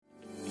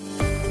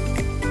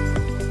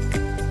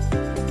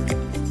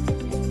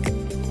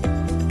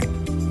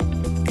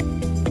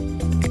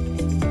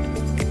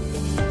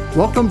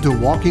Welcome to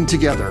Walking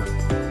Together,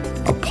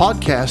 a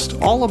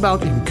podcast all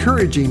about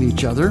encouraging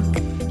each other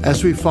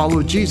as we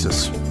follow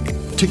Jesus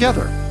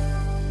together.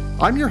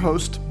 I'm your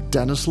host,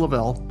 Dennis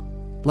Lavelle.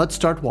 Let's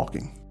start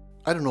walking.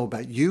 I don't know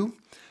about you,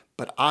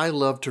 but I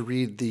love to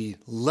read the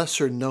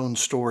lesser-known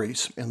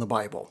stories in the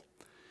Bible.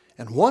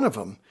 And one of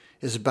them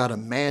is about a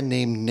man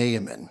named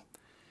Naaman.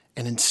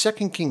 And in 2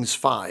 Kings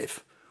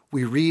 5,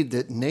 we read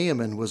that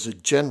Naaman was a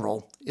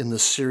general in the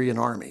Syrian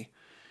army,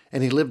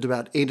 and he lived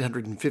about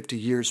 850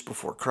 years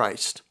before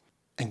Christ.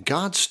 And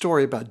God's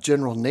story about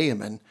General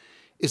Naaman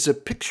is a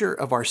picture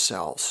of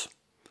ourselves,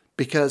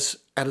 because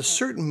at a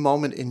certain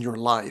moment in your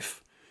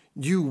life,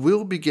 you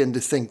will begin to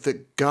think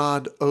that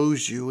God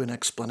owes you an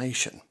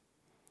explanation.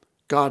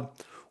 God,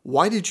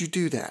 why did you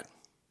do that?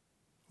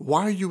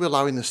 Why are you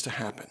allowing this to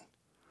happen?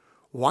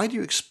 Why do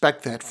you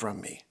expect that from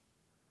me?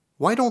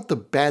 Why don't the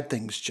bad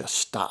things just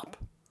stop?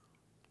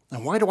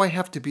 And why do I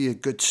have to be a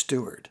good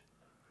steward?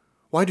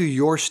 Why do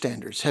your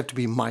standards have to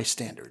be my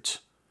standards?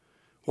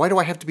 Why do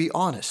I have to be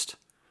honest?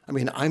 I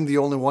mean, I'm the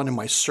only one in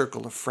my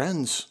circle of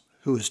friends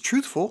who is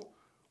truthful.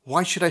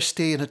 Why should I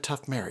stay in a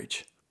tough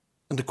marriage?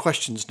 And the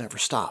questions never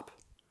stop.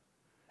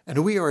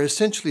 And we are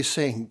essentially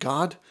saying,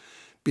 God,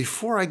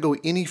 before I go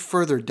any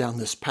further down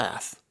this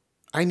path,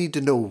 I need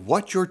to know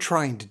what you're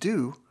trying to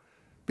do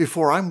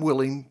before I'm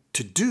willing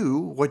to do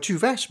what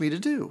you've asked me to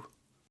do.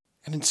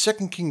 And in 2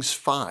 Kings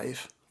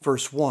 5,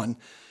 verse 1,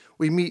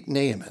 we meet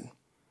Naaman,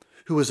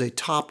 who was a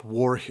top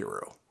war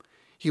hero.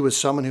 He was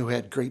someone who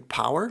had great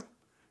power,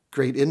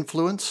 great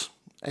influence,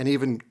 and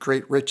even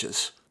great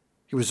riches.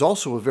 He was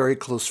also a very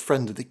close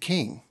friend of the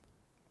king,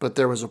 but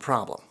there was a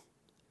problem.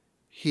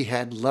 He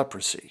had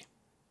leprosy.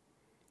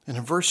 And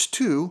in verse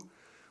 2,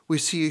 we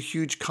see a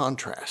huge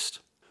contrast.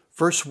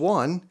 Verse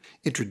 1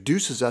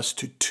 introduces us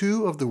to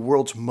two of the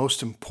world's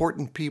most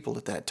important people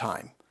at that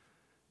time,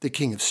 the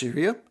king of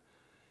Syria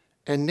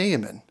and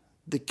Naaman,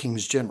 the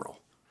king's general.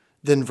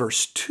 Then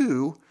verse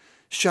 2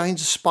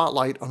 shines a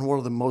spotlight on one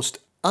of the most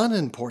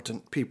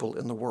unimportant people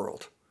in the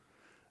world,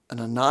 an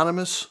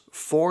anonymous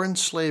foreign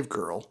slave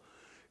girl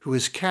who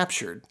is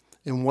captured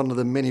in one of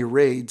the many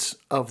raids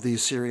of the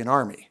Assyrian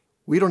army.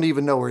 We don't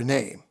even know her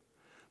name,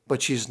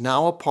 but she's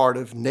now a part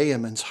of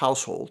Naaman's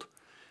household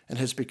and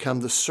has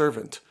become the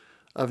servant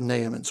of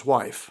Naaman's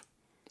wife.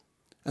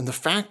 And the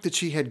fact that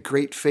she had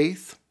great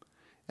faith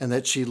and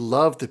that she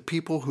loved the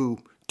people who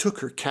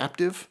took her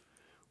captive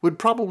would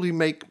probably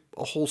make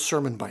a whole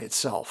sermon by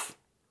itself.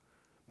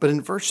 But in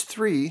verse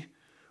 3,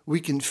 we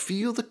can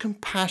feel the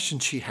compassion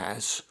she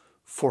has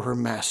for her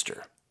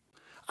master.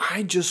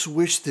 I just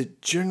wish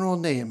that General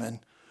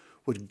Naaman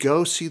would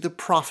go see the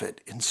prophet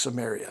in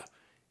Samaria.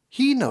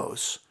 He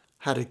knows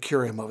how to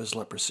cure him of his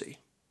leprosy.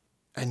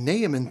 And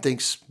Naaman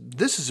thinks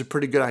this is a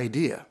pretty good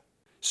idea.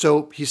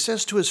 So he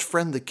says to his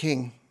friend the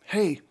king,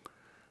 hey,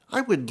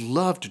 I would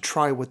love to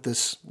try what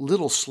this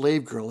little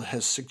slave girl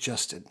has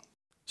suggested.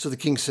 So the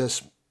king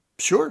says,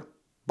 sure,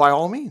 by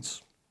all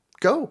means,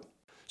 go.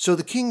 So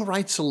the king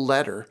writes a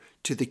letter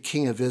to the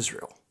king of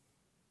Israel.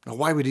 Now,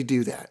 why would he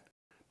do that?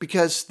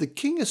 Because the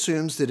king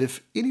assumes that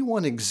if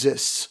anyone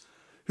exists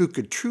who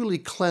could truly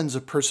cleanse a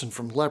person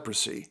from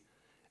leprosy,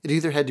 it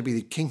either had to be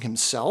the king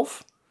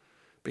himself,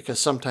 because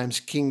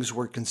sometimes kings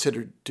were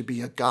considered to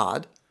be a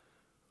god,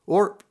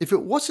 or if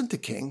it wasn't the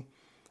king,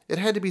 it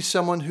had to be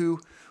someone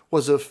who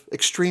was of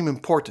extreme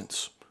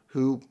importance,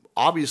 who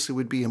obviously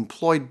would be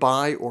employed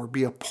by or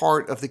be a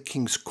part of the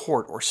king's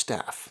court or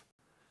staff.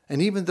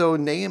 And even though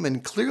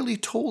Naaman clearly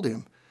told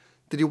him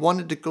that he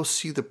wanted to go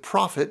see the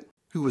prophet,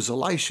 who was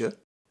Elisha,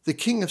 the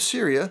king of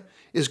Syria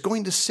is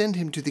going to send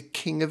him to the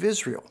king of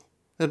Israel.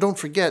 Now don't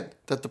forget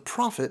that the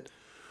prophet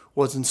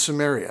was in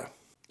Samaria.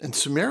 And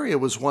Samaria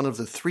was one of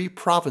the three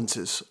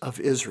provinces of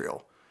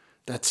Israel.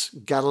 That's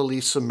Galilee,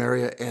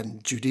 Samaria,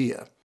 and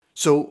Judea.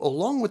 So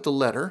along with the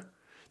letter,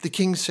 the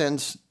king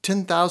sends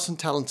 10,000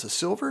 talents of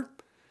silver,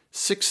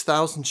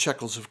 6,000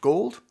 shekels of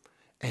gold,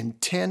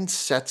 and 10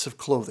 sets of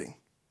clothing.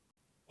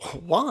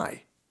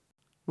 Why?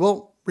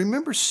 Well,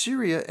 remember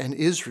Syria and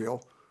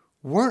Israel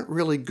weren't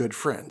really good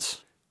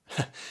friends,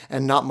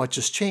 and not much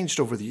has changed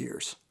over the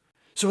years.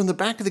 So in the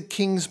back of the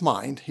king's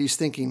mind, he's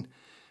thinking,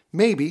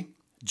 maybe,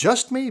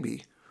 just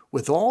maybe,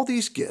 with all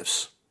these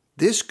gifts,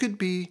 this could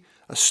be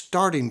a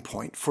starting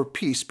point for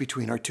peace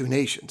between our two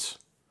nations.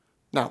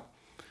 Now,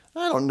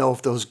 I don't know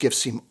if those gifts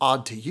seem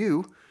odd to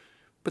you,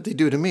 but they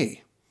do to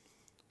me.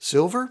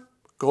 Silver?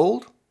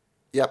 Gold?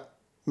 Yep,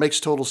 makes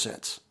total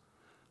sense.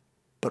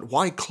 But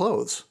why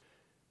clothes?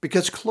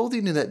 Because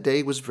clothing in that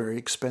day was very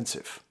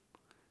expensive.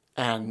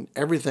 And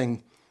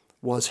everything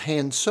was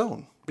hand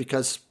sewn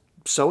because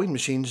sewing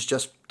machines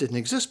just didn't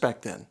exist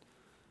back then.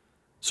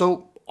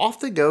 So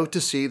off they go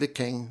to see the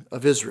king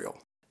of Israel.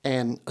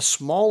 And a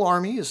small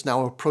army is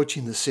now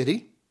approaching the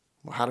city.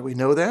 Well, how do we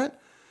know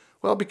that?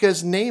 Well,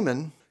 because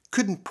Naaman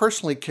couldn't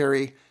personally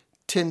carry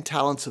 10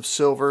 talents of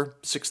silver,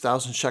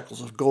 6,000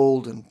 shekels of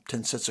gold, and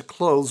 10 sets of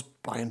clothes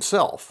by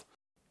himself.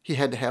 He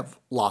had to have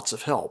lots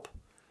of help.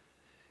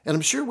 And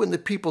I'm sure when the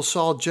people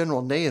saw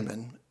General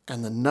Naaman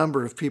and the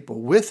number of people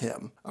with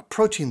him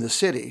approaching the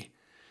city,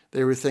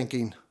 They were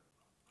thinking,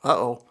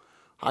 uh-oh,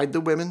 hide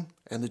the women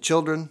and the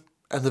children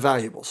and the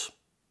valuables,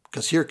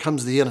 because here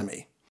comes the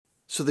enemy.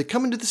 So they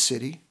come into the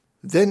city,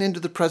 then into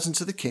the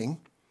presence of the king,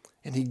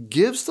 and he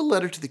gives the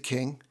letter to the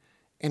king,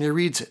 and he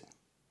reads it.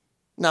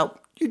 Now,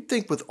 you'd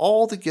think with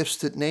all the gifts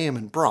that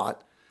Naaman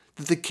brought,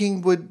 that the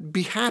king would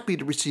be happy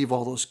to receive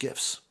all those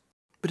gifts.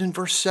 But in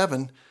verse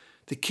 7,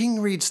 the king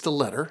reads the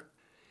letter,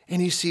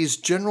 and he sees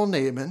General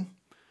Naaman,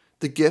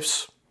 the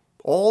gifts,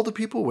 all the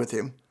people with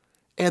him,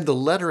 and the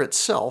letter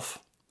itself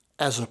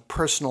as a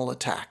personal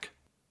attack.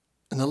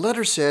 And the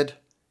letter said,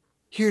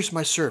 "Here's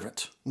my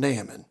servant,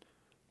 Naaman.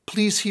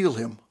 Please heal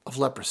him of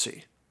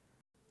leprosy."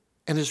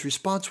 And his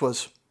response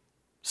was,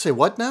 "Say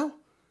what now?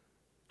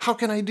 How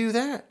can I do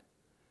that?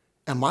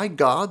 Am I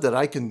God that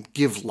I can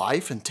give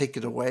life and take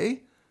it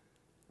away?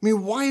 I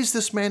mean, why is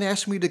this man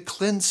asking me to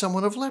cleanse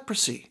someone of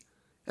leprosy?"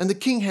 And the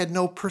king had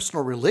no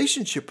personal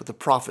relationship with the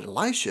prophet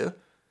Elisha,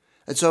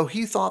 and so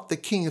he thought the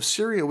king of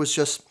Syria was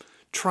just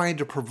trying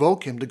to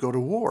provoke him to go to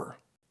war.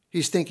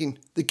 He's thinking,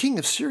 the king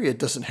of Syria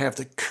doesn't have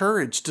the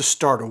courage to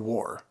start a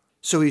war,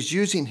 so he's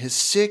using his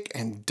sick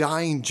and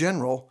dying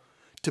general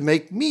to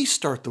make me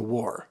start the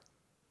war.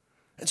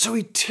 And so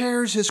he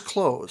tears his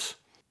clothes.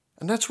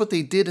 And that's what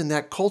they did in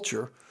that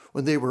culture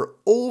when they were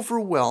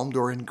overwhelmed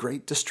or in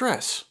great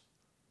distress.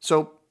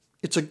 So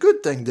it's a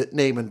good thing that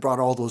Naaman brought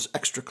all those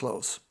extra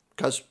clothes,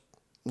 because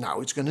now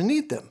he's going to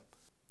need them.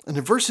 And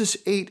in verses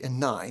 8 and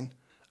 9,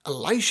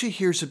 Elisha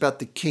hears about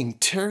the king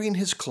tearing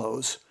his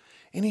clothes,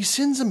 and he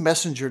sends a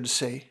messenger to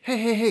say,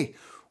 hey,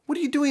 what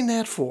are you doing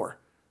that for?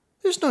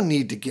 There's no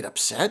need to get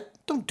upset.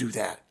 Don't do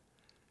that.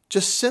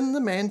 Just send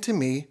the man to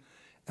me,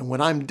 and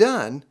when I'm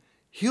done,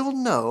 he'll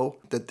know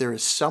that there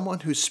is someone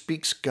who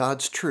speaks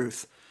God's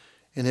truth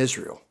in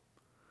Israel.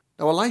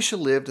 Now, Elisha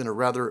lived in a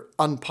rather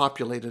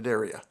unpopulated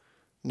area,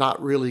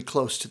 not really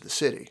close to the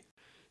city.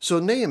 So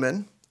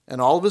Naaman and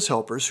all of his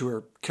helpers who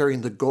are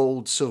carrying the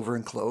gold, silver,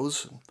 and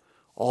clothes, and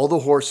all the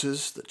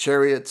horses, the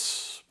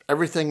chariots,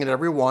 everything and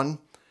everyone,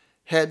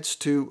 heads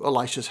to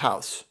Elisha's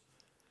house.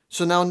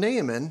 So now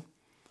Naaman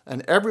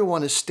and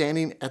everyone is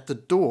standing at the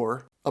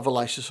door of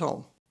Elisha's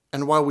home.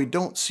 And while we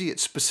don't see it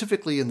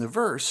specifically in the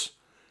verse,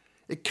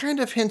 it kind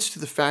of hints to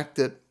the fact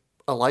that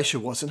Elisha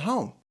wasn't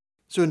home.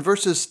 So in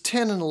verses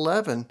 10 and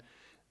 11,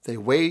 they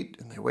wait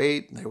and they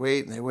wait and they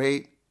wait and they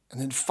wait,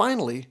 and then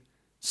finally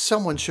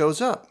someone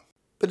shows up.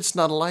 But it's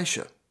not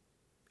Elisha.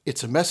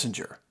 It's a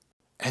messenger.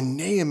 And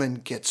Naaman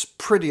gets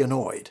pretty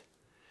annoyed.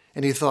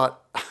 And he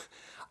thought,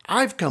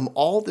 I've come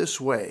all this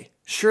way.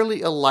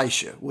 Surely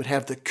Elisha would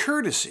have the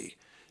courtesy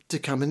to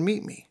come and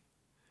meet me.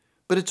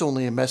 But it's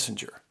only a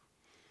messenger.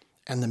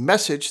 And the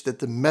message that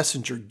the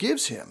messenger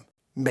gives him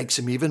makes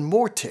him even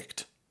more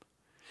ticked.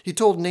 He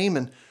told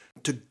Naaman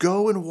to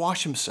go and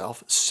wash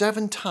himself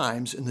 7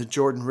 times in the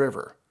Jordan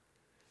River.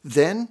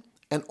 Then,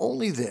 and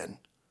only then,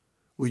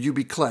 will you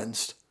be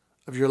cleansed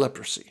of your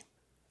leprosy.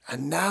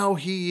 And now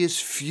he is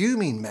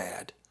fuming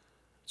mad.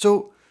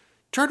 So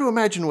try to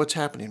imagine what's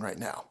happening right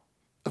now.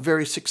 A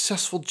very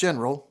successful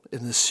general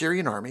in the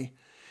Syrian army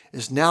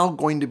is now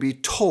going to be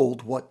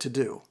told what to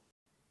do.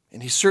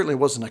 And he certainly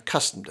wasn't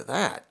accustomed to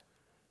that.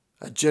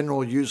 A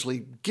general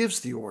usually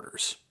gives the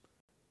orders.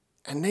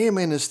 And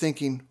Naaman is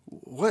thinking,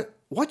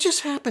 what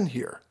just happened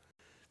here?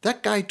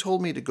 That guy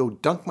told me to go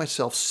dunk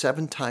myself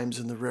 7 times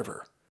in the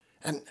river.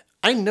 And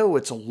I know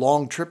it's a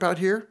long trip out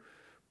here,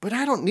 but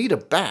I don't need a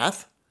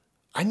bath.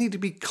 I need to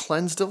be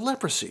cleansed of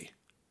leprosy.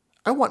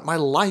 I want my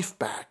life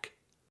back.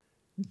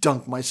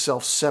 Dunk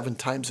myself 7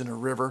 times in a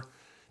river?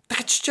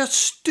 That's just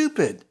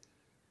stupid.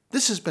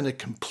 This has been a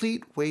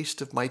complete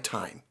waste of my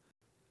time.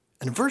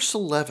 And verse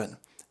 11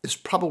 is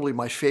probably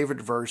my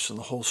favorite verse in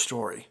the whole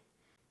story.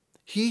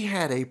 He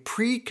had a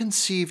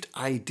preconceived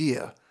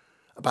idea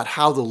about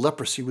how the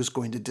leprosy was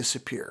going to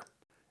disappear.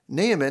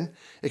 Naaman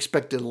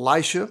expected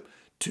Elisha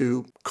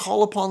to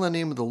call upon the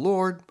name of the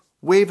Lord,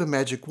 wave a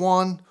magic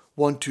wand,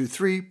 1, 2,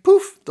 3,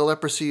 poof, the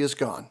leprosy is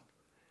gone.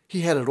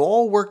 He had it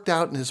all worked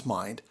out in his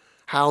mind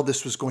how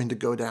this was going to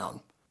go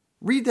down.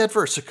 Read that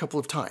verse a couple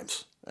of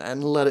times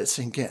and let it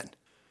sink in.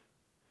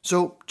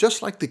 So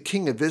just like the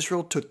king of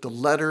Israel took the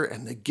letter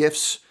and the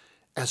gifts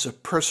as a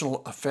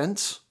personal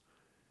offense,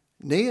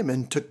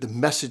 Naaman took the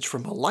message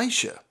from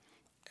Elisha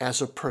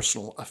as a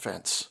personal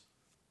offense.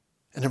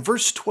 And in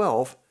verse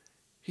 12,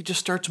 he just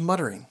starts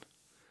muttering.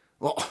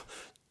 Well,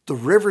 the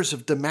rivers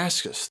of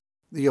Damascus,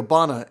 the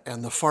Abana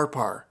and the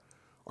Pharpar,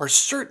 are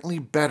certainly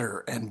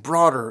better and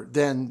broader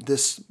than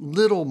this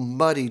little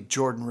muddy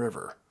Jordan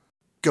River.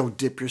 Go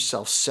dip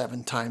yourself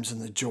 7 times in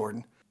the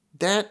Jordan.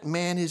 That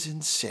man is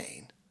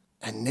insane.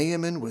 And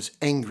Naaman was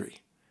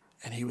angry,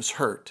 and he was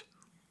hurt.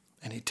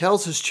 And he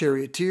tells his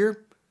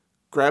charioteer,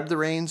 grab the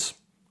reins,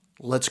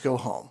 let's go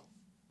home.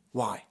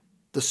 Why?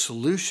 The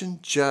solution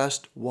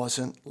just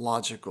wasn't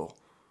logical.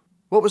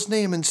 What was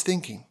Naaman's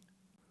thinking?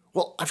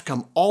 Well, I've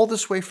come all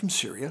this way from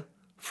Syria,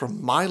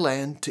 from my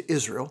land to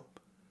Israel.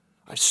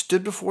 I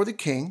stood before the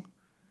king.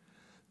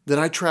 Then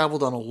I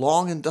traveled on a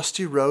long and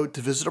dusty road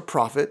to visit a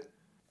prophet,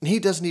 and he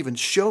doesn't even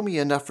show me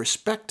enough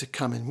respect to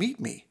come and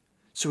meet me.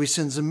 So he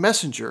sends a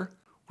messenger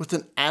with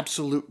an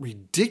absolute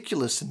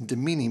ridiculous and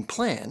demeaning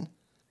plan,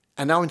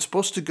 and now I'm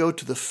supposed to go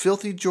to the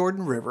filthy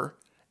Jordan River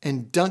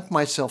and dunk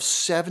myself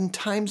 7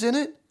 times in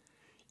it?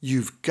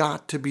 You've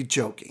got to be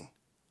joking.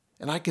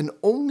 And I can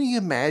only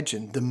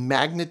imagine the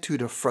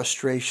magnitude of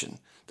frustration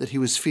that he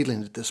was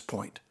feeling at this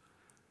point.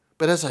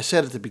 But as I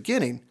said at the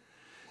beginning,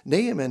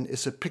 Naaman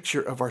is a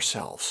picture of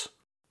ourselves.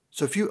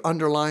 So if you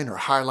underline or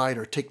highlight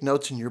or take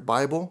notes in your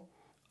Bible,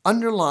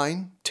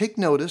 underline, take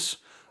notice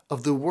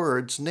of the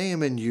words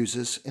Naaman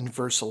uses in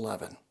verse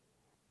 11.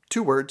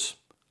 2 words,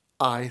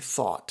 I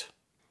thought.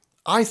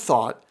 I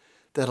thought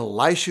that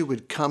Elisha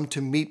would come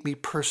to meet me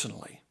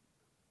personally.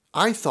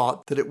 I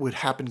thought that it would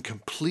happen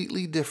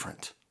completely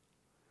different.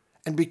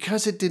 And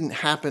because it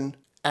didn't happen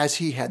as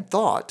he had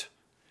thought,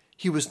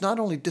 he was not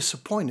only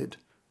disappointed,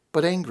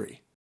 but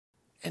angry.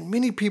 And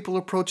many people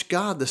approach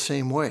God the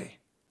same way.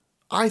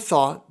 I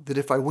thought that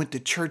if I went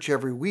to church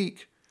every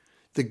week,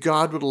 that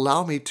God would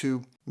allow me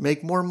to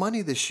make more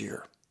money this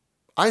year.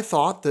 I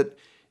thought that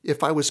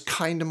if I was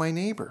kind to my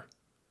neighbor,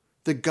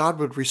 that God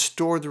would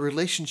restore the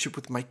relationship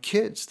with my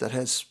kids that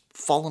has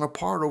fallen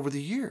apart over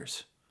the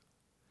years.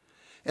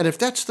 And if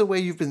that's the way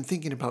you've been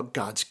thinking about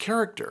God's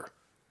character,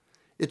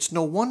 it's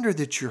no wonder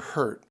that you're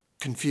hurt,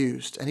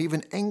 confused, and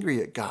even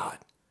angry at God,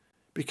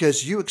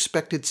 because you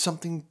expected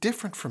something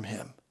different from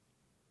Him.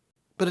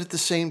 But at the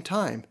same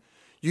time,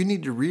 you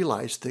need to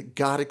realize that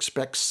God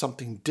expects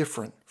something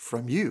different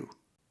from you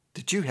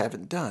that you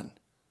haven't done.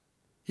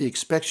 He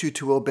expects you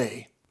to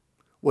obey,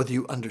 whether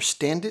you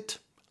understand it,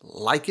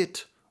 like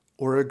it,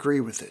 or agree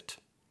with it.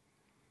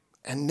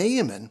 And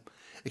Naaman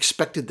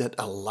expected that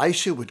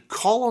Elisha would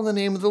call on the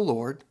name of the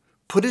Lord,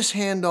 put his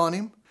hand on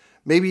him,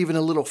 maybe even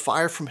a little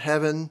fire from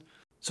heaven,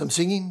 some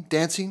singing,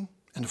 dancing,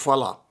 and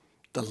voila,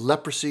 the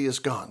leprosy is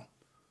gone.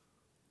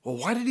 Well,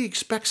 why did he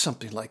expect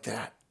something like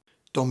that?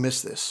 Don't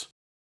miss this.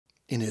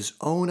 In his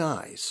own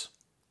eyes,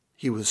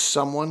 he was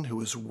someone who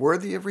was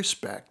worthy of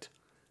respect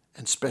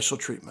and special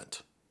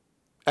treatment.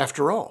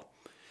 After all,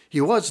 he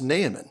was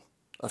Naaman,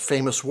 a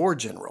famous war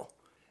general,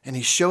 and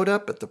he showed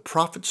up at the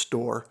prophet's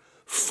door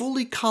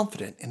fully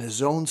confident in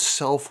his own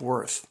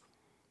self-worth.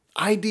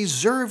 I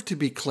deserve to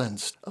be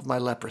cleansed of my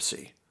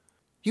leprosy.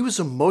 He was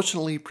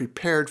emotionally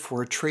prepared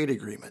for a trade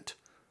agreement.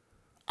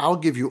 I'll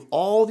give you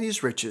all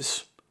these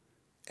riches,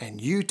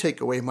 and you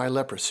take away my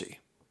leprosy.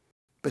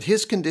 But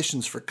his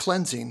conditions for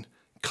cleansing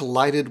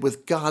collided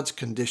with God's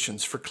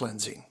conditions for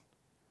cleansing,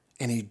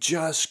 and he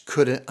just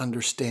couldn't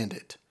understand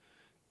it.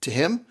 To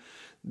him,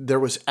 there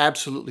was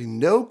absolutely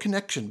no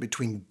connection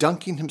between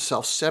dunking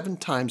himself 7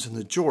 times in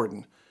the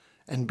Jordan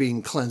and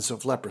being cleansed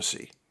of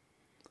leprosy.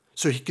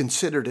 So he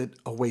considered it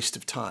a waste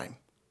of time.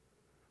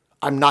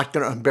 I'm not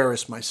going to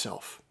embarrass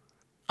myself.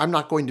 I'm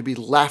not going to be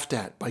laughed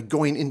at by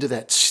going into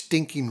that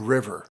stinking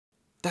river.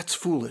 That's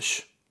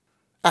foolish.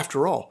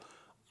 After all,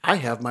 I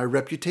have my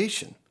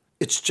reputation.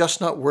 It's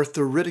just not worth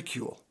the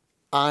ridicule.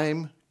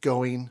 I'm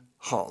going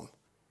home.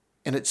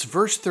 And it's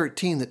verse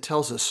 13 that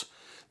tells us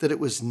that it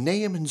was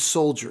Naaman's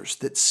soldiers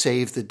that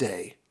saved the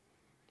day.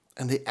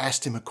 And they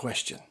asked him a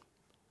question.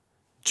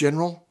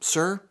 General,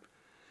 sir,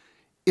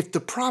 if the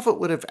prophet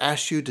would have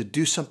asked you to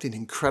do something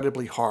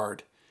incredibly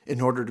hard in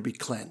order to be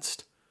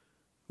cleansed,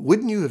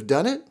 wouldn't you have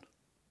done it?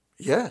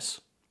 Yes.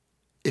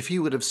 If he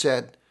would have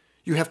said,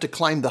 you have to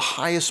climb the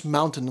highest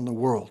mountain in the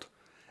world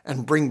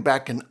and bring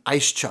back an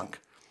ice chunk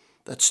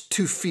that's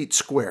 2 feet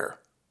square,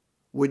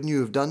 wouldn't you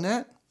have done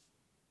that?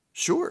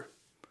 Sure.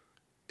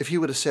 If he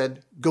would have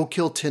said, go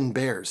kill 10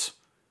 bears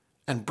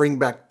and bring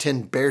back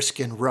 10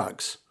 bearskin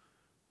rugs,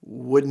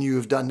 wouldn't you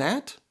have done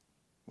that?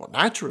 Well,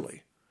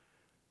 naturally.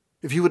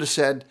 If he would have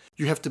said,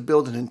 you have to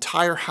build an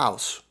entire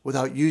house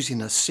without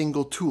using a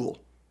single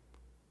tool,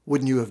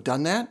 wouldn't you have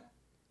done that?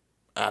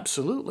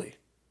 Absolutely.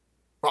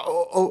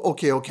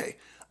 Okay.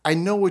 I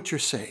know what you're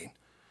saying,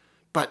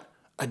 but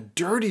a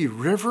dirty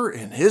river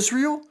in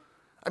Israel?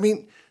 I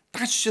mean,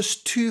 that's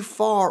just too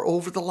far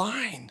over the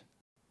line.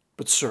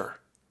 But sir,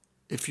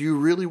 if you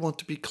really want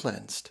to be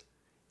cleansed,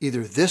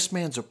 either this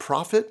man's a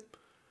prophet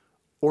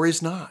or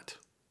he's not.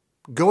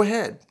 Go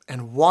ahead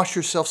and wash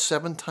yourself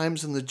 7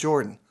 times in the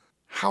Jordan.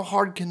 How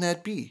hard can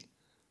that be?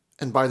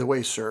 And by the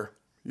way, sir,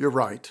 you're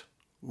right.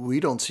 We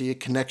don't see a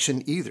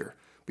connection either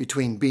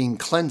between being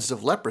cleansed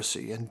of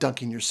leprosy and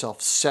dunking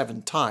yourself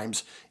 7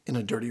 times in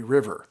a dirty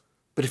river.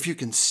 But if you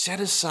can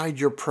set aside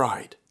your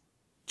pride,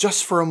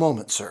 just for a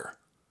moment, sir,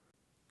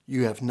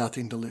 you have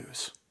nothing to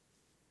lose.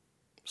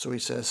 So he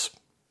says,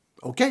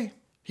 okay.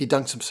 He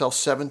dunks himself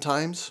 7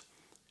 times,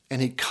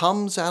 and he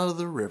comes out of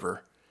the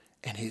river,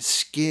 and his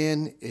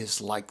skin is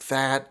like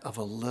that of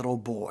a little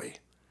boy.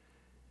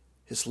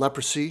 His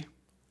leprosy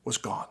was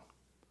gone.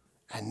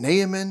 And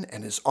Naaman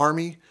and his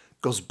army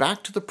goes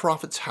back to the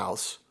prophet's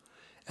house,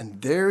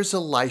 and there's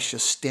Elisha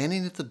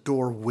standing at the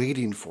door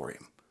waiting for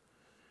him.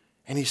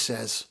 And he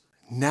says,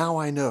 now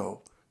I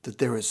know that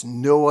there is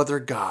no other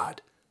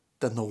God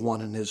than the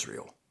one in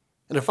Israel.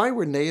 And if I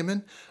were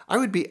Naaman, I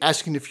would be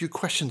asking a few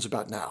questions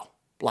about now.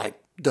 Like,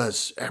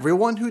 does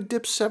everyone who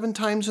dips 7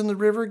 times in the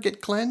river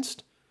get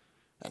cleansed?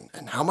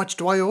 And how much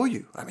do I owe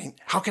you? I mean,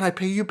 how can I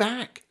pay you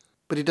back?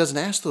 But he doesn't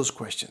ask those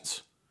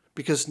questions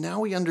because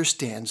now he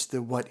understands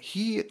that what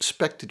he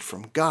expected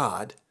from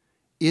God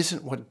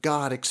isn't what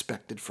God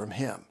expected from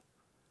him.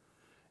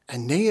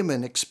 And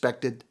Naaman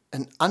expected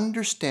an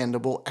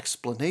understandable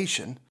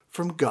explanation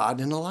from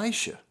God and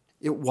Elisha.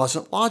 It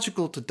wasn't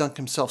logical to dunk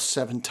himself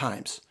 7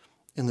 times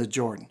in the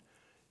Jordan.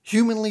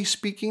 Humanly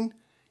speaking,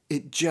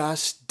 it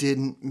just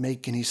didn't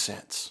make any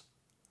sense.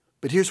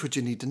 But here's what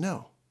you need to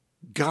know.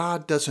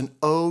 God doesn't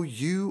owe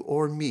you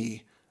or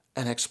me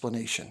an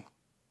explanation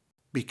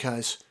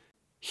because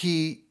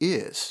he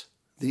is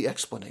the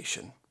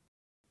explanation.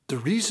 The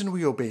reason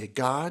we obey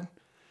God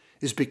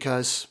is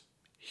because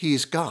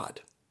he's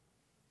God.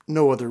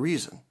 No other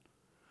reason.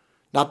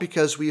 Not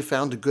because we have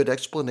found a good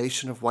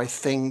explanation of why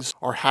things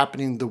are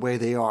happening the way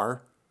they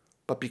are,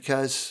 but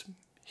because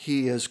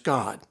he is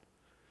God.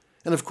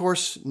 And of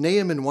course,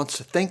 Naaman wants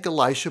to thank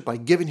Elisha by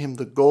giving him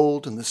the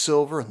gold and the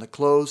silver and the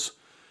clothes,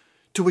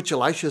 to which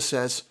Elisha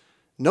says,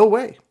 "No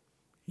way,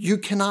 you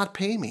cannot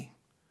pay me,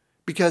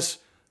 because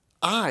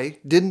I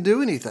didn't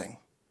do anything.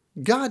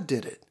 God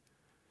did it.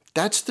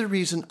 That's the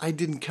reason I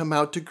didn't come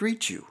out to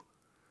greet you.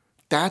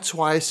 That's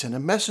why I sent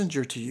a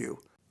messenger to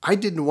you. I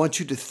didn't want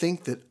you to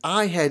think that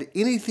I had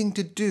anything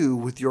to do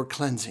with your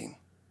cleansing,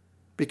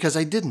 because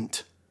I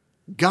didn't.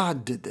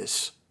 God did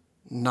this,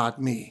 not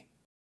me."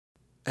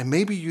 And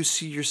maybe you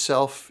see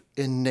yourself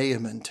in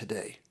Naaman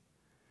today.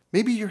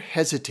 Maybe you're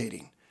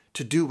hesitating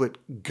to do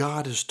what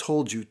God has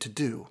told you to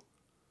do.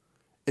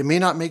 It may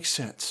not make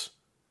sense,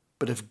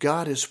 but if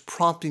God is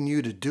prompting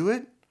you to do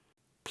it,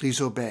 please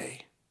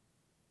obey.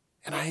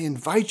 And I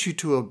invite you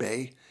to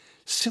obey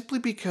simply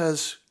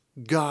because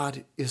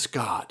God is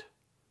God.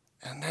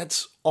 And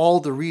that's all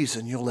the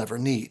reason you'll ever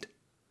need.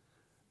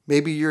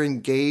 Maybe you're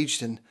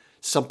engaged in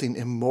something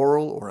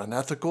immoral or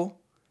unethical.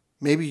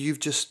 Maybe you've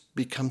just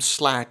become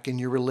slack in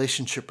your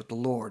relationship with the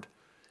Lord,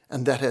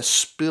 and that has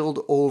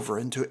spilled over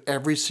into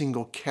every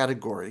single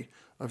category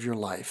of your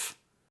life.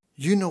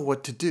 You know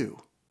what to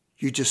do.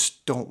 You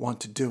just don't want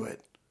to do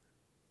it.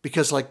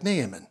 Because like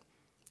Naaman,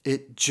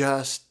 it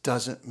just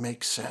doesn't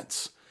make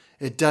sense.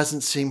 It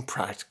doesn't seem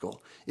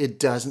practical. It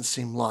doesn't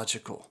seem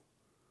logical.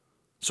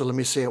 So let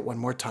me say it one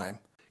more time.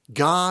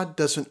 God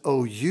doesn't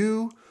owe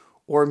you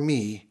or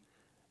me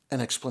an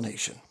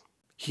explanation.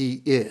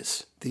 He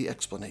is the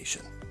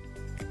explanation.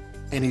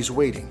 And he's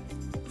waiting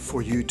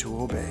for you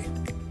to obey.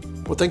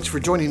 Well, thanks for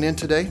joining in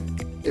today.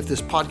 If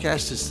this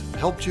podcast has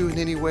helped you in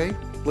any way,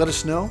 let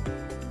us know.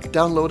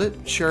 Download it,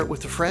 share it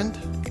with a friend.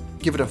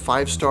 Give it a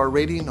 5-star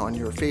rating on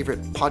your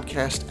favorite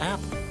podcast app.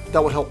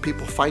 That will help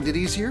people find it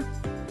easier.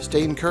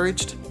 Stay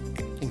encouraged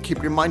and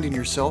keep reminding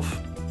yourself,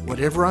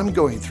 whatever I'm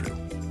going through,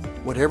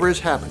 whatever is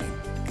happening,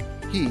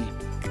 he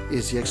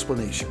is the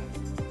explanation.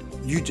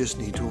 You just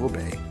need to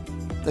obey.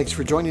 Thanks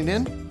for joining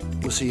in.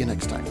 We'll see you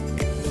next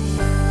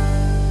time.